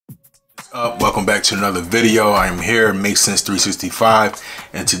up? Welcome back to another video. I am here, Make Sense 365,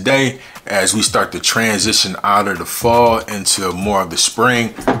 and today, as we start to transition out of the fall into more of the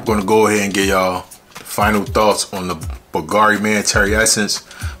spring, I'm going to go ahead and get y'all final thoughts on the Bvlgari man Terrae essence.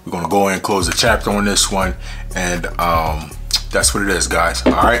 We're going to go ahead and close the chapter on this one, and that's what it is, guys.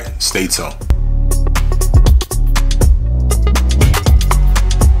 All right, stay tuned.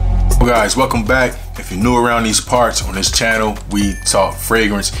 Well, guys, welcome back. If you're new around these parts on this channel, we talk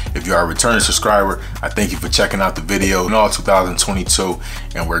fragrance. If you are a returning subscriber, I thank you for checking out the video in all 2022,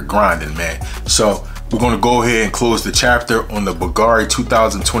 and we're grinding, man. So we're going to go ahead and close the chapter on the Bvlgari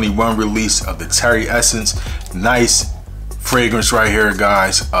 2021 release of the Terrae essence. Nice fragrance right here,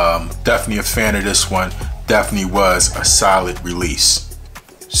 guys. Definitely a fan of this one. Definitely was a solid release.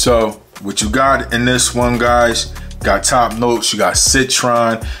 So what you got in this one, guys, got top notes. You got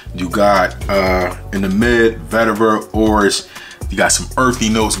citron, you got in the mid vetiver orange. You got some earthy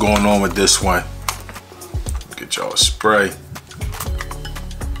notes going on with this one. Get y'all a spray.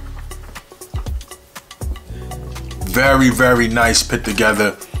 Very nice put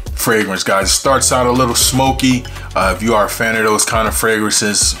together fragrance, guys. It starts out a little smoky. If you are a fan of those kind of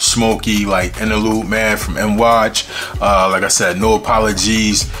fragrances, smoky, like Interlude Man from Watch. Like I said, No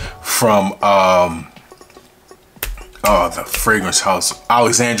Apologies from the fragrance house,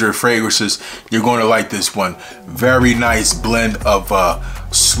 Alexandria Fragrances. You're going to like this one. Very nice blend of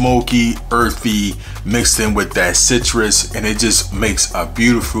smoky, earthy, mixed in with that citrus, and it just makes a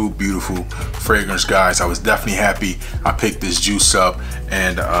beautiful fragrance, guys. I was definitely happy I picked this juice up,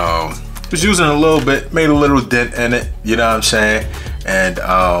 and was using a little bit, made a little dent in it, you know what I'm saying? And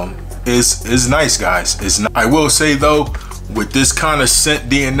it's nice, guys. It's not, I will say though, with this kind of scent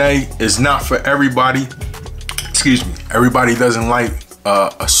DNA, is not for everybody. Excuse me, everybody doesn't like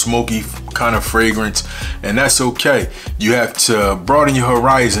a smoky kind of fragrance, and that's okay. You have to broaden your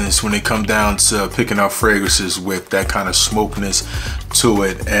horizons when it comes down to picking up fragrances with that kind of smokiness to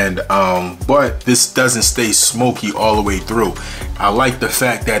it. And but this doesn't stay smoky all the way through. I like the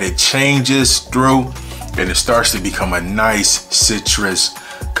fact that it changes through and it starts to become a nice citrus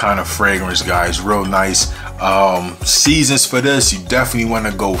kind of fragrance, guys. Real nice. Seasons for this, you definitely want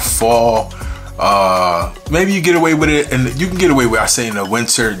to go fall. Maybe you get away with it, and you can get away with, I say, in the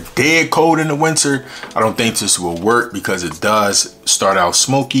winter, dead cold in the winter. I don't think this will work because it does start out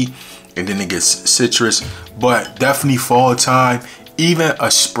smoky and then it gets citrus, but definitely fall time, even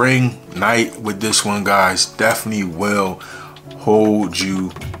a spring night with this one, guys, definitely will hold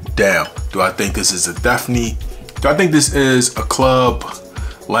you down. Do I think this is a club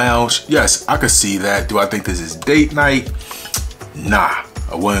lounge? Yes, I could see that. Do I think this is date night? Nah.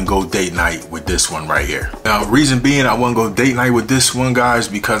 I wouldn't go date night with this one right here. Now, reason being I wouldn't go date night with this one, guys,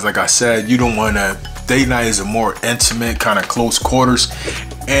 because like I said, you don't want to, date night is a more intimate kind of close quarters,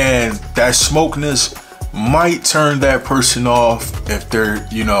 and that smokiness might turn that person off if they're,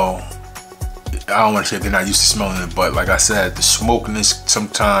 you know, I don't want to say if they're not used to smelling it, but like I said, the smokiness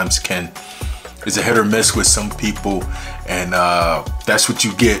sometimes is a hit or miss with some people, and that's what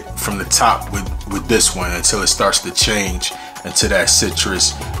you get from the top with this one until it starts to change into that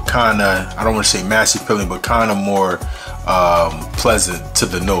citrus kind of, I don't want to say mass appealing, but kind of more pleasant to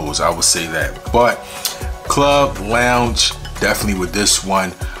the nose, I would say that. But club lounge, definitely with this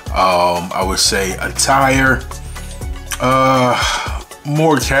one. I would say attire,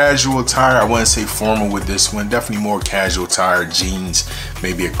 more casual attire. I wouldn't say formal with this one, definitely more casual attire, jeans,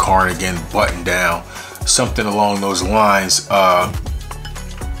 maybe a cardigan, button down, something along those lines.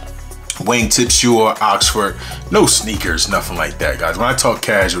 Wingtip shoe or Oxford, no sneakers, nothing like that, guys. When I talk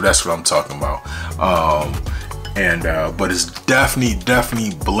casual, that's what I'm talking about. But it's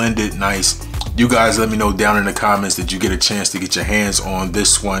definitely blended nice. You guys let me know down in the comments, did you get a chance to get your hands on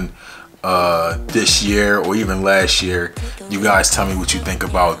this one this year or even last year? You guys tell me what you think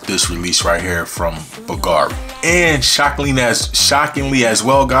about this release right here from Bvlgari. And shockingly as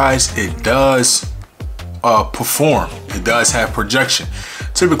well, guys, it does perform. It does have projection.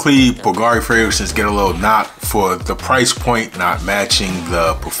 Typically, Bvlgari fragrances get a little knock for the price point not matching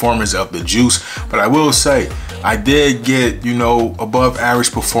the performance of the juice. But I will say, I did get, you know, above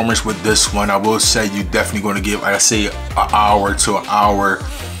average performance with this one. I will say you definitely going to get, like I say, an hour to an hour,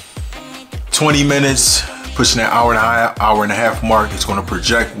 20 minutes, pushing that hour and a half mark. It's going to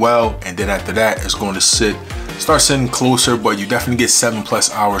project well, and then after that, it's going to start sitting closer, but you definitely get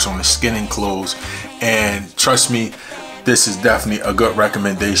 7+ hours on the skin and clothes. And trust me, this is definitely a good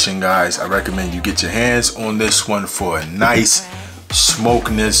recommendation, guys. I recommend you get your hands on this one for a nice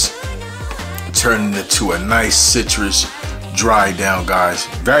smokiness, turning it to a nice citrus dry down, guys.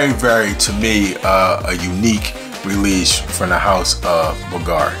 Very, to me, a unique release from the house of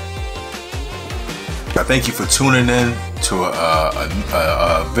Bvlgari. I thank you for tuning in to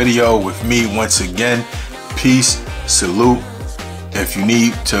a video with me once again. Peace, salute. If you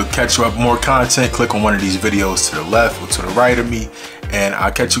need to catch up more content, click on one of these videos to the left or to the right of me, and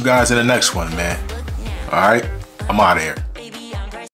I'll catch you guys in the next one, man. All right, I'm out of here.